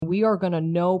we are going to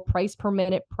know price per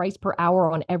minute, price per hour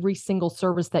on every single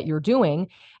service that you're doing.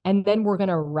 And then we're going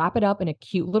to wrap it up in a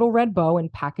cute little red bow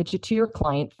and package it to your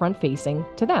client front facing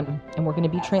to them. And we're going to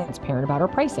be transparent about our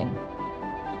pricing.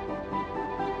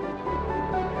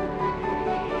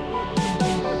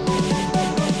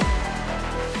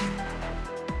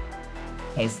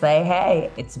 Hey, Slay,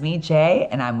 hey, it's me, Jay,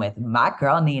 and I'm with my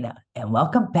girl, Nina, and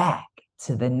welcome back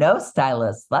to the No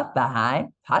Stylist Left Behind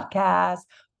podcast.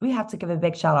 We have to give a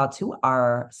big shout out to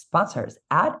our sponsors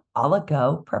at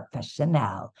Oligo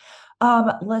Professional.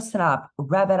 Listen up,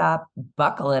 rev it up,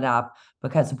 buckle it up,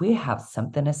 because we have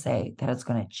something to say that is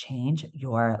going to change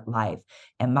your life.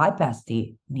 And my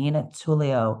bestie, Nina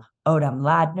Tulio Odom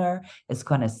Ladner, is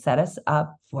going to set us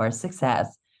up for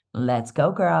success. Let's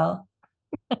go, girl.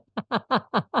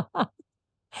 I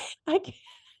can't.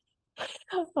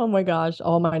 Oh my gosh,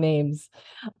 all my names.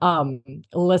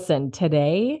 Listen,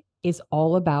 today is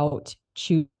all about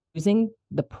choosing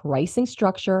the pricing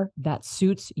structure that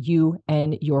suits you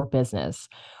and your business.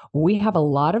 We have a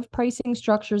lot of pricing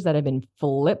structures that have been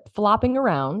flip-flopping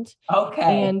around.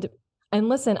 Okay. And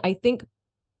listen, I think,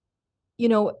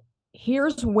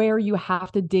 here's where you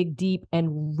have to dig deep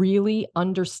and really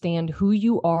understand who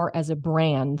you are as a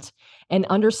brand and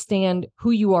understand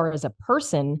who you are as a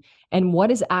person and what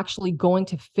is actually going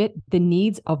to fit the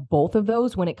needs of both of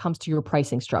those when it comes to your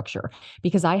pricing structure.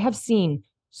 Because I have seen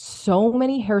so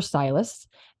many hairstylists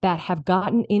that have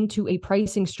gotten into a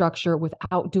pricing structure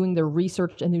without doing their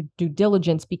research and their due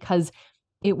diligence because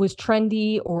it was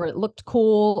trendy or it looked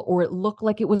cool or it looked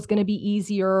like it was going to be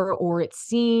easier or it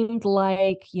seemed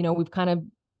like,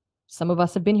 some of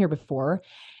us have been here before.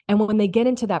 And when they get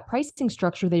into that pricing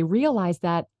structure, they realize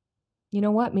that, you know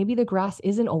what, maybe the grass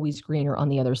isn't always greener on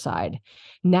the other side.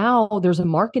 Now there's a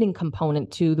marketing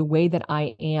component to the way that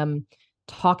I am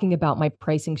talking about my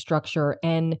pricing structure,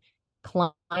 and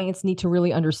clients need to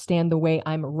really understand the way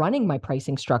I'm running my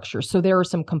pricing structure. So there are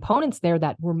some components there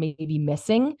that were maybe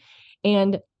missing.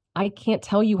 And I can't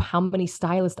tell you how many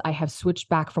stylists I have switched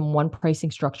back from one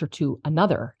pricing structure to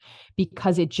another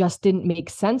because it just didn't make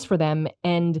sense for them.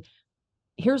 And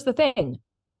here's the thing,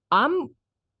 I'm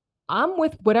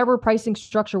with whatever pricing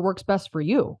structure works best for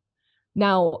you.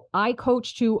 Now, I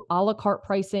coach to a la carte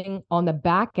pricing on the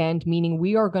back end, meaning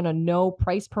we are going to know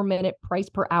price per minute, price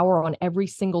per hour on every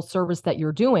single service that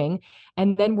you're doing.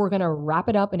 And then we're going to wrap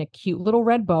it up in a cute little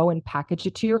red bow and package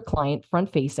it to your client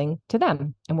front facing to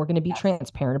them. And we're going to be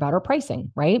transparent about our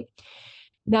pricing, right?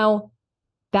 Now,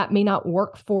 that may not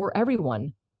work for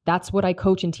everyone. That's what I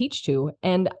coach and teach to.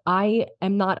 And I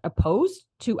am not opposed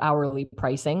to hourly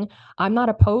pricing. I'm not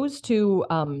opposed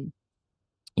to,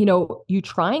 you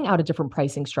trying out a different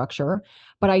pricing structure,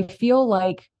 but I feel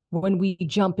like when we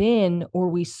jump in or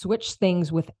we switch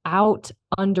things without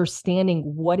understanding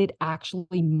what it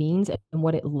actually means and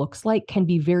what it looks like can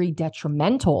be very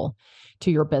detrimental to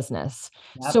your business.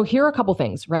 Yep. So here are a couple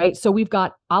things, right? So we've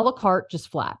got a la carte, just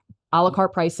flat. A la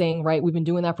carte pricing, right? We've been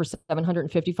doing that for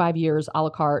 755 years. A la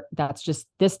carte, that's just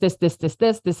this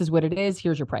is what it is.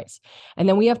 Here's your price. And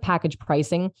then we have package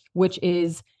pricing, which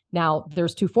is, now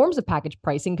there's two forms of package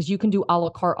pricing because you can do a la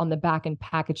carte on the back and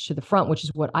package to the front, which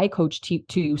is what I coach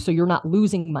to. So you're not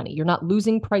losing money. You're not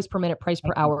losing price per minute, price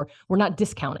per hour. We're not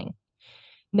discounting.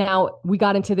 Now we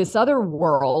got into this other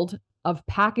world of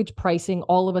package pricing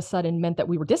all of a sudden meant that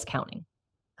we were discounting.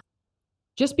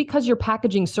 Just because you're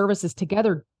packaging services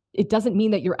together, it doesn't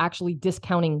mean that you're actually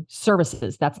discounting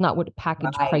services. That's not what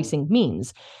package pricing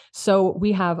means. So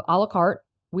we have a la carte,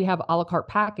 we have a la carte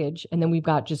package, and then we've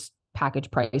got just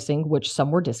package pricing, which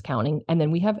some were discounting. And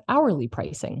then we have hourly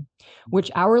pricing,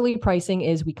 which hourly pricing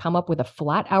is we come up with a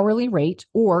flat hourly rate,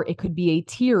 or it could be a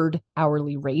tiered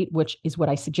hourly rate, which is what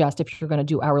I suggest if you're going to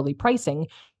do hourly pricing.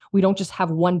 We don't just have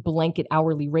one blanket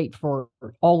hourly rate for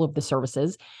all of the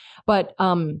services, but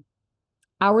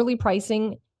hourly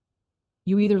pricing,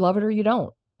 you either love it or you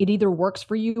don't. It either works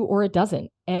for you or it doesn't.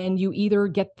 And you either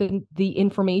get the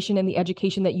information and the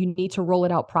education that you need to roll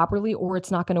it out properly, or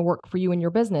it's not going to work for you in your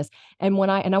business. And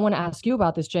I want to ask you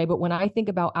about this, Jay, but when I think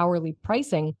about hourly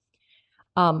pricing,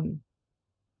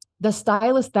 the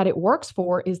stylist that it works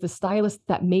for is the stylist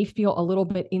that may feel a little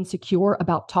bit insecure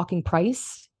about talking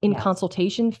price in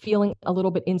consultation, feeling a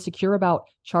little bit insecure about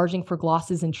charging for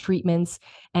glosses and treatments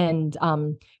and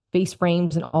face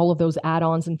frames and all of those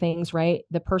add-ons and things, right?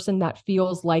 The person that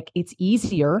feels like it's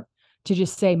easier to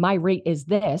just say, my rate is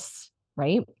this,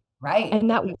 right? Right. And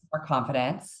that more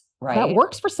confidence, right? That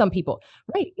works for some people,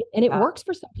 right? And it works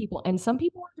for some people. And some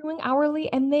people are doing hourly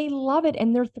and they love it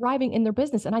and they're thriving in their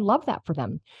business. And I love that for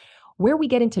them. Where we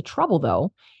get into trouble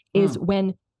though, is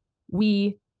when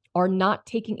we are not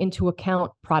taking into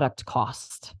account product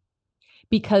cost.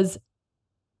 because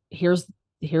here's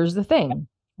the thing.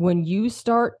 When you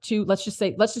start to, let's just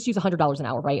use $100 an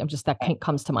hour, right? That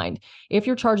comes to mind. If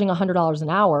you're charging $100 an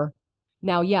hour,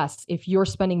 now, yes, if you're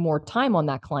spending more time on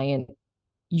that client,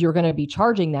 you're going to be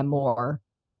charging them more,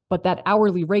 but that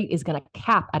hourly rate is going to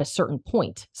cap at a certain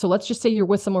point. So let's just say you're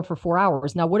with someone for 4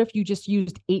 hours. Now, what if you just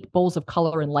used 8 bowls of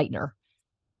color and lightener?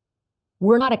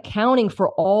 We're not accounting for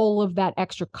all of that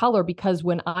extra color, because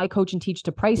when I coach and teach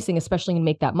to pricing, especially in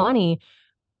Make That Money,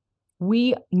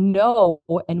 we know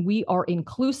and we are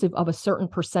inclusive of a certain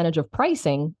percentage of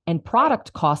pricing and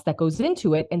product cost that goes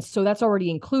into it. And so that's already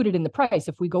included in the price.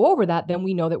 If we go over that, then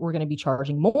we know that we're going to be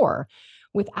charging more.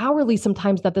 With hourly,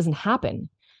 sometimes that doesn't happen.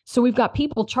 So we've got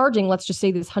people charging, let's just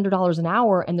say this $100 an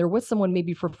hour, and they're with someone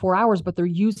maybe for 4 hours, but they're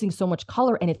using so much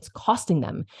color and it's costing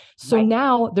them. So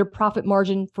now their profit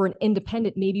margin for an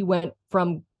independent maybe went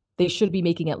from, they should be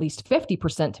making at least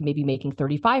 50% to maybe making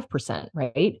 35%,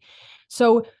 right?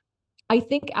 So I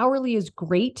think hourly is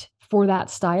great for that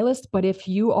stylist, but if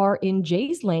you are in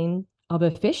Jay's lane of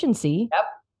efficiency,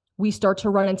 we start to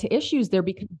run into issues there,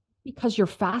 because you're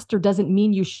faster doesn't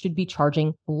mean you should be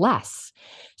charging less.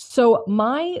 So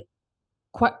my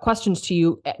questions to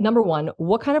you, number one,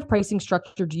 what kind of pricing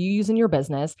structure do you use in your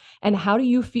business? And how do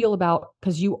you feel about,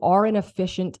 because you are an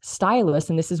efficient stylist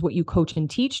and this is what you coach and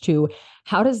teach to,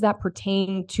 how does that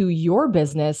pertain to your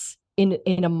business in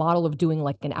a model of doing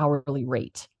like an hourly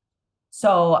rate?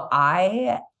 So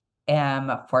I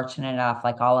am fortunate enough,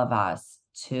 like all of us,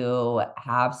 to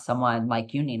have someone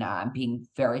like you, Nina. I'm being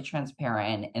very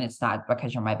transparent, and it's not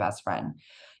because you're my best friend.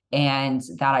 And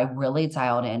that I really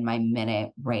dialed in my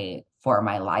minute rate for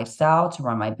my lifestyle to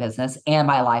run my business, and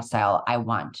my lifestyle I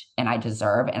want and I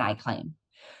deserve and I claim.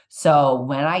 So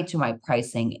when I do my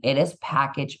pricing, it is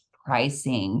package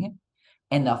pricing.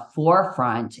 And the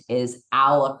forefront is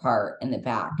a la carte in the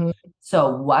back. Mm-hmm.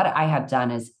 So what I have done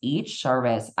is each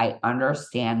service, I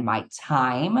understand my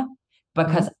time,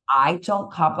 because I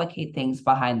don't complicate things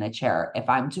behind the chair. If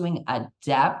I'm doing a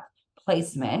depth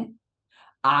placement,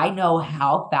 I know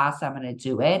how fast I'm going to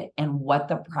do it and what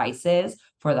the price is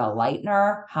for the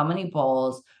lightener, how many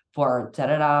bowls for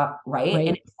da-da-da, right?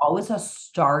 And it's always a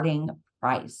starting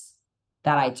price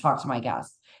that I talk to my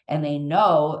guests. And they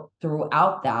know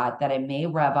throughout that it may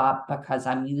rev up because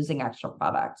I'm using extra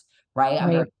products, right? I'm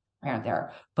very transparent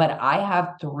there. But I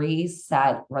have 3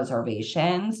 set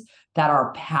reservations that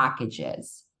are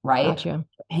packages, right? Gotcha.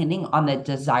 Depending on the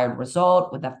desired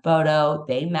result with a photo,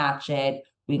 they match it.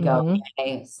 We go,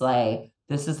 okay, slay,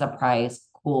 this is the price.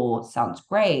 Cool, sounds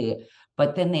great.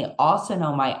 But then they also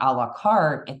know my a la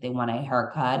carte, if they want a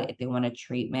haircut, if they want a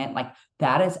treatment, like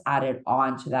that is added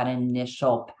on to that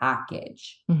initial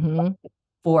package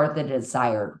for the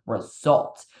desired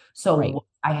result. So what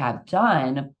I have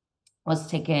done was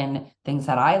taken things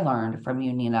that I learned from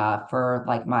you, Nina, for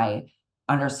like my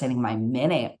understanding my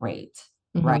minute rate,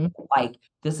 right? Like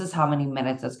this is how many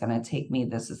minutes it's going to take me.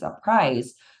 This is a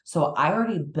price. So I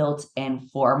already built in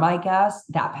for my guests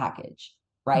that package,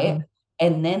 right?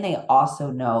 And then they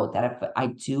also know that if I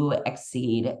do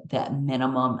exceed the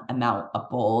minimum amount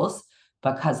of bowls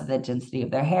because of the density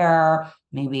of their hair,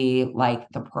 maybe like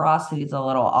the porosity is a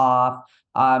little off,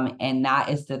 and that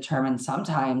is determined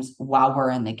sometimes while we're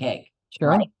in the gig. Sure.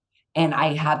 Right? And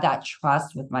I have that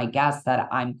trust with my guests that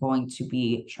I'm going to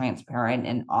be transparent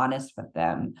and honest with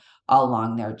them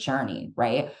along their journey,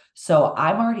 right? So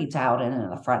I'm already dialed in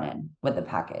the front end with the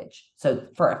package. So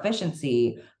for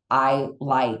efficiency, I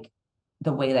like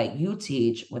the way that you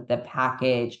teach with the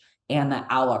package and the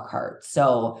a la carte.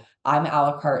 So I'm a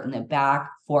la carte in the back,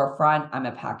 forefront, I'm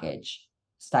a package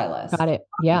stylist. Got it.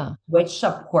 Yeah. Which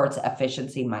supports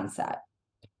efficiency mindset.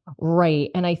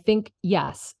 Right. And I think,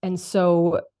 yes. And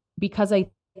so because I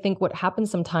think what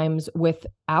happens sometimes with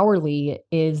hourly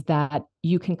is that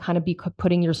you can kind of be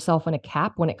putting yourself in a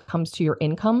cap when it comes to your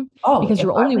income, because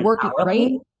you're only working,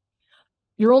 right?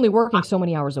 You're only working so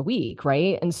many hours a week,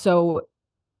 right? And so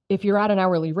if you're at an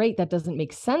hourly rate that doesn't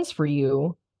make sense for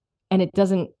you and it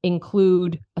doesn't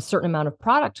include a certain amount of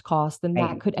product cost, then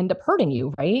that could end up hurting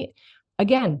you, right?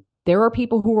 Again, there are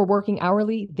people who are working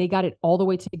hourly. They got it all the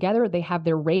way together. They have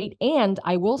their rate. And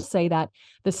I will say that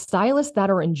the stylists that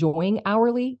are enjoying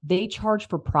hourly, they charge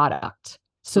for product.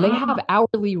 So they have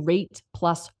hourly rate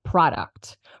plus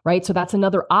product, right? So that's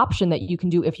another option that you can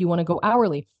do if you want to go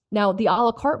hourly. Now, the a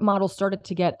la carte model started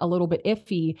to get a little bit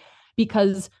iffy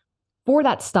because for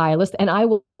that stylist, and I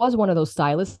was one of those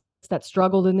stylists that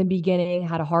struggled in the beginning,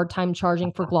 had a hard time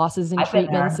charging for glosses and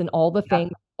treatments and all the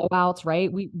things, blowouts,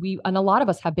 right? And a lot of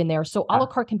us have been there. So a Yeah. la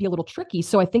carte can be a little tricky.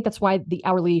 So I think that's why the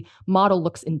hourly model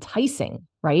looks enticing,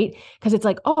 right? Because it's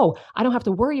like, oh, I don't have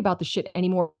to worry about the shit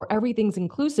anymore. Everything's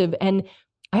inclusive. And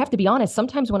I have to be honest,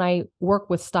 sometimes when I work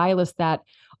with stylists that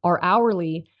are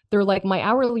hourly, they're like, my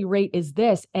hourly rate is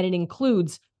this, and it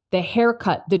includes the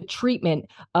haircut, the treatment,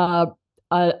 an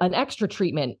extra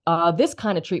treatment, this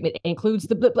kind of treatment. It includes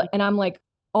the blah, blah. And I'm like,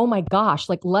 oh my gosh,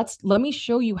 like let me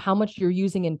show you how much you're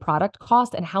using in product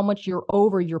cost and how much you're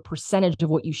over your percentage of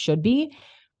what you should be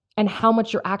and how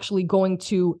much you're actually going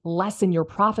to lessen your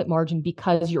profit margin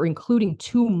because you're including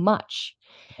too much.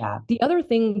 Yeah. The other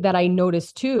thing that I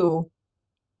noticed too,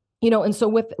 and so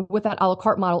with that a la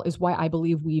carte model is why I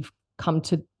believe we've come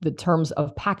to the terms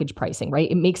of package pricing,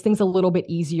 right? It makes things a little bit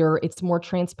easier. It's more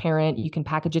transparent. You can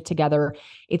package it together.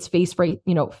 It's facing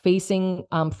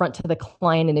front to the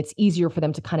client, and it's easier for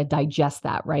them to kind of digest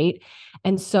that, right?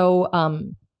 And so,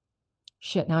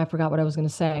 shit, now I forgot what I was going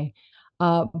to say.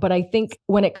 But I think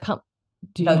when it comes,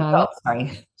 do you have it?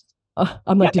 Sorry.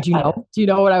 I'm like, did you know? Do you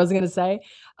know what I was going to say?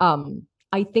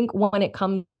 I think when it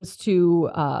comes to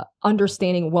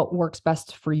understanding what works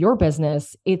best for your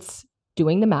business, it's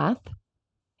doing the math.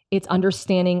 It's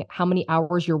understanding how many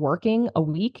hours you're working a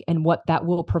week and what that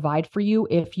will provide for you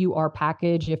if you are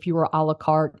packaged, if you are a la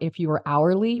carte, if you are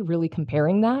hourly, really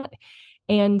comparing that.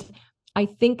 And I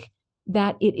think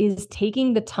that it is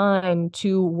taking the time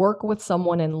to work with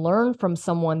someone and learn from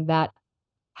someone that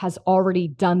has already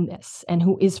done this and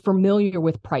who is familiar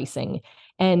with pricing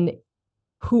and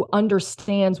who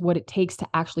understands what it takes to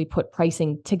actually put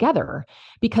pricing together.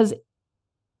 Because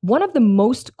one of the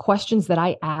most questions that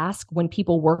I ask when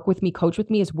people work with me, coach with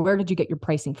me, is where did you get your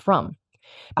pricing from?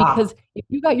 Because if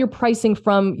you got your pricing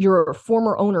from your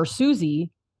former owner, Susie,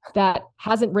 that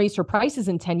hasn't raised her prices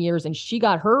in 10 years, and she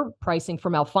got her pricing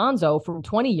from Alfonso from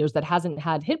 20 years that hasn't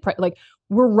had hit price, like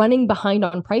we're running behind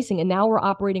on pricing. And now we're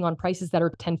operating on prices that are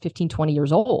 10, 15, 20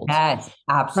 years old. Yes,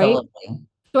 right? absolutely.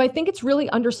 So I think it's really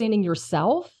understanding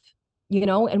yourself,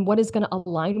 and what is going to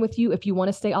align with you if you want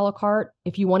to stay a la carte,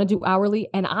 if you want to do hourly.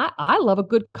 And I love a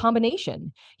good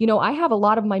combination. I have a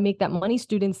lot of my Make That Money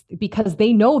students because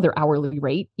they know their hourly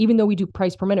rate. Even though we do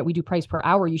price per minute, we do price per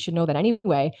hour. You should know that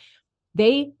anyway.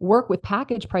 They work with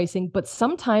package pricing, but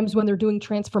sometimes when they're doing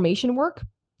transformation work,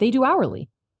 they do hourly.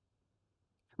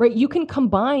 Right? You can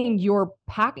combine your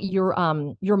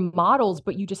models,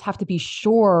 but you just have to be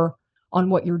sure on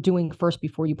what you're doing first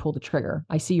before you pull the trigger.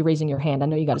 I see you raising your hand. I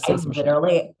know you got to say some shit.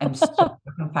 I'm so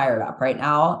fired up right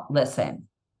now. Listen,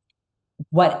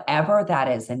 whatever that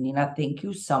is, and Nina, thank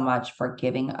you so much for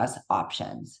giving us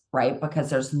options, right? Because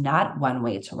there's not one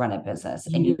way to run a business.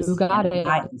 And you got it.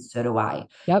 And so do I.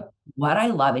 Yep. What I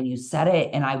love, and you said it,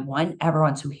 and I want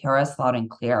everyone to hear us loud and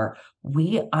clear.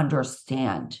 We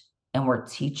understand and we're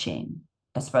teaching,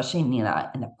 especially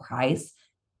Nina, in the price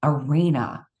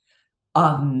arena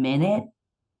of minute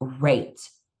rate,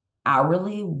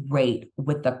 hourly rate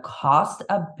with the cost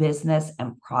of business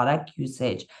and product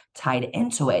usage tied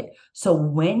into it. So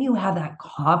when you have that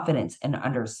confidence and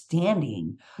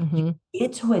understanding, you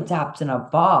get to adapt and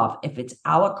evolve. If it's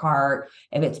a la carte,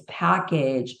 if it's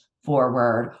package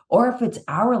forward, or if it's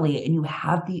hourly, and you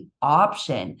have the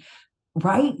option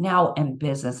right now in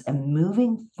business and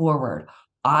moving forward.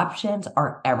 Options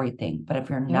are everything. But if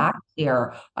you're not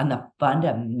clear on the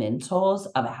fundamentals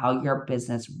of how your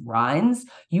business runs,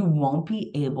 you won't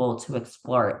be able to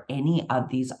explore any of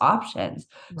these options.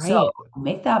 Right. So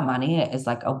Make That Money is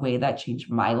like a way that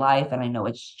changed my life. And I know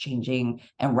it's changing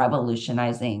and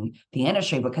revolutionizing the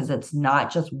industry because it's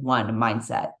not just one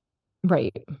mindset.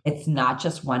 Right. It's not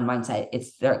just one mindset.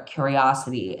 It's the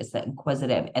curiosity, it's the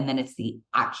inquisitive, and then it's the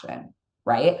action.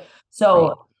 Right.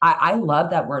 So I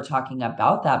love that we're talking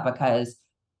about that because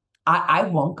I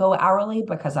won't go hourly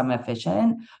because I'm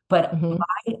efficient, but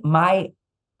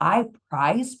I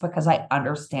price because I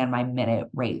understand my minute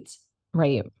rate.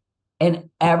 Right. And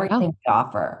everything we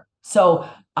offer. So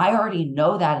I already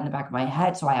know that in the back of my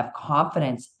head. So I have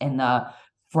confidence in the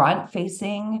front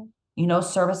facing,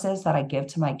 services that I give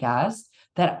to my guests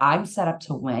that I'm set up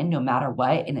to win no matter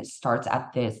what. And it starts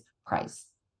at this price.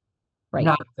 Right.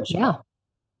 Yeah.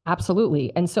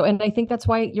 Absolutely. And I think that's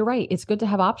why you're right. It's good to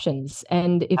have options.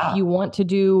 And if you want to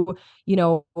do,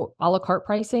 a la carte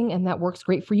pricing and that works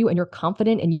great for you and you're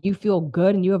confident and you feel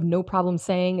good and you have no problem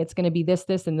saying it's going to be this,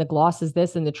 and the gloss is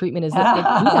this, and the treatment is this,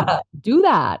 like, do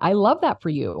that. I love that for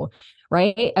you.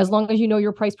 Right. As long as you know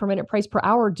your price per minute, price per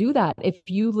hour, do that. If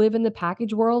you live in the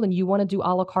package world and you want to do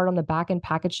a la carte on the back and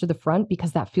package to the front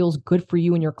because that feels good for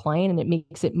you and your client and it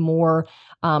makes it more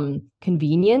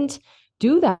convenient,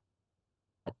 do that.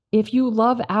 If you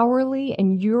love hourly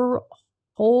and you're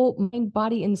whole mind,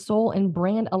 body, and soul and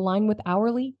brand align with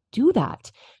hourly, do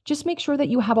that. Just make sure that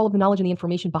you have all of the knowledge and the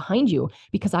information behind you.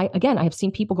 Because I have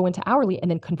seen people go into hourly and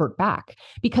then convert back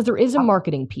because there is a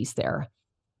marketing piece there.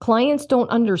 Clients don't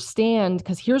understand,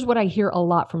 because here's what I hear a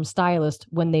lot from stylists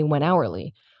when they went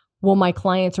hourly. Well, my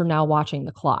clients are now watching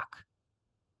the clock.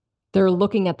 They're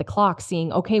looking at the clock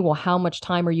seeing, okay, well, how much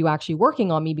time are you actually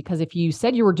working on me? Because if you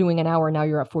said you were doing an hour, now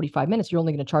you're at 45 minutes, you're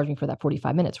only going to charge me for that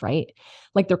 45 minutes, right?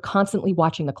 Like they're constantly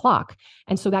watching the clock.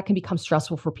 And so that can become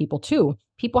stressful for people too.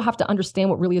 People have to understand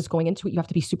what really is going into it. You have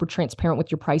to be super transparent with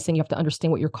your pricing. You have to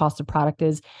understand what your cost of product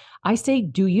is. I say,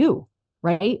 do you,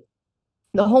 right?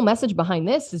 The whole message behind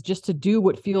this is just to do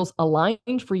what feels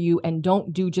aligned for you, and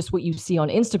don't do just what you see on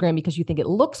Instagram because you think it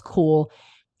looks cool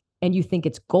and you think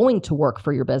it's going to work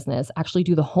for your business. Actually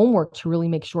do the homework to really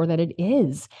make sure that it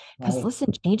is. Because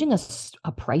listen, changing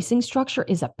a pricing structure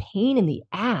is a pain in the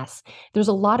ass. There's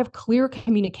a lot of clear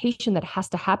communication that has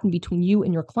to happen between you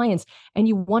and your clients, and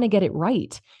you want to get it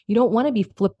right. You don't want to be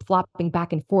flip-flopping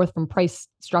back and forth from price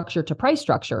structure to price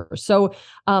structure. So,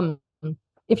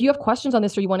 if you have questions on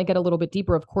this, or you want to get a little bit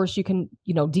deeper, of course you can,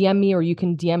 DM me, or you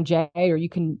can DM Jay, or you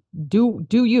can do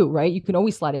you, right? You can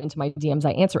always slide it into my DMs.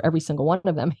 I answer every single one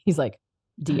of them. He's like,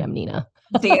 DM Nina.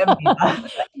 DM Nina.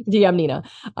 DM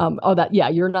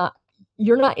Nina.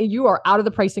 You are out of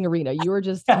the pricing arena. You are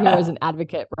just here as an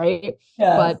advocate, right?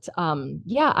 Yes. But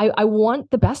I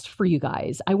want the best for you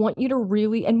guys. I want you to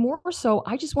really, and more so,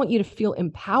 I just want you to feel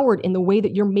empowered in the way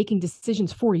that you're making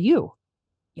decisions for you.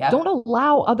 Yep. Don't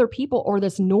allow other people or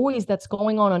this noise that's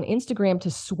going on Instagram to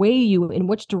sway you in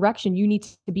which direction you need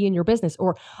to be in your business.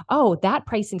 Or, oh, that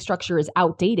pricing structure is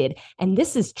outdated and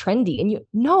this is trendy. And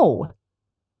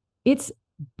it's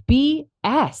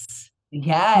BS.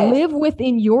 Yes. Live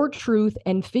within your truth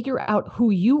and figure out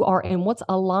who you are and what's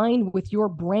aligned with your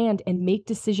brand, and make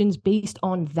decisions based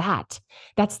on that.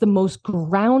 That's the most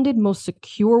grounded, most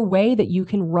secure way that you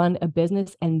can run a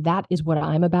business. And that is what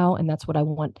I'm about. And that's what I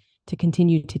want to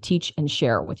continue to teach and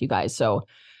share with you guys. So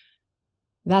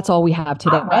that's all we have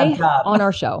today on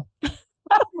our show.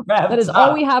 That is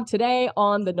all we have today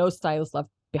on the No Stylist Left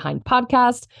Behind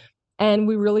podcast. And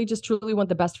we really just truly want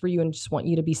the best for you and just want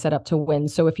you to be set up to win.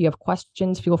 So if you have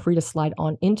questions, feel free to slide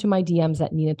on into my DMs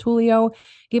at Nina Tulio.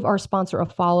 Give our sponsor a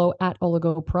follow at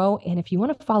Oligo Pro. And if you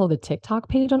want to follow the TikTok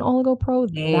page on Oligo Pro,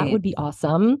 that would be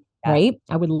awesome, right?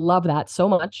 I would love that so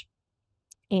much.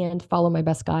 And follow my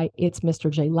best guy. It's Mr.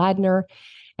 Jay Ladner.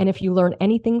 And if you learn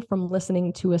anything from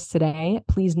listening to us today,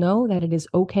 please know that it is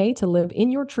okay to live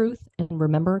in your truth. And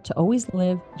remember to always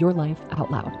live your life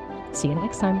out loud. See you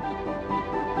next time.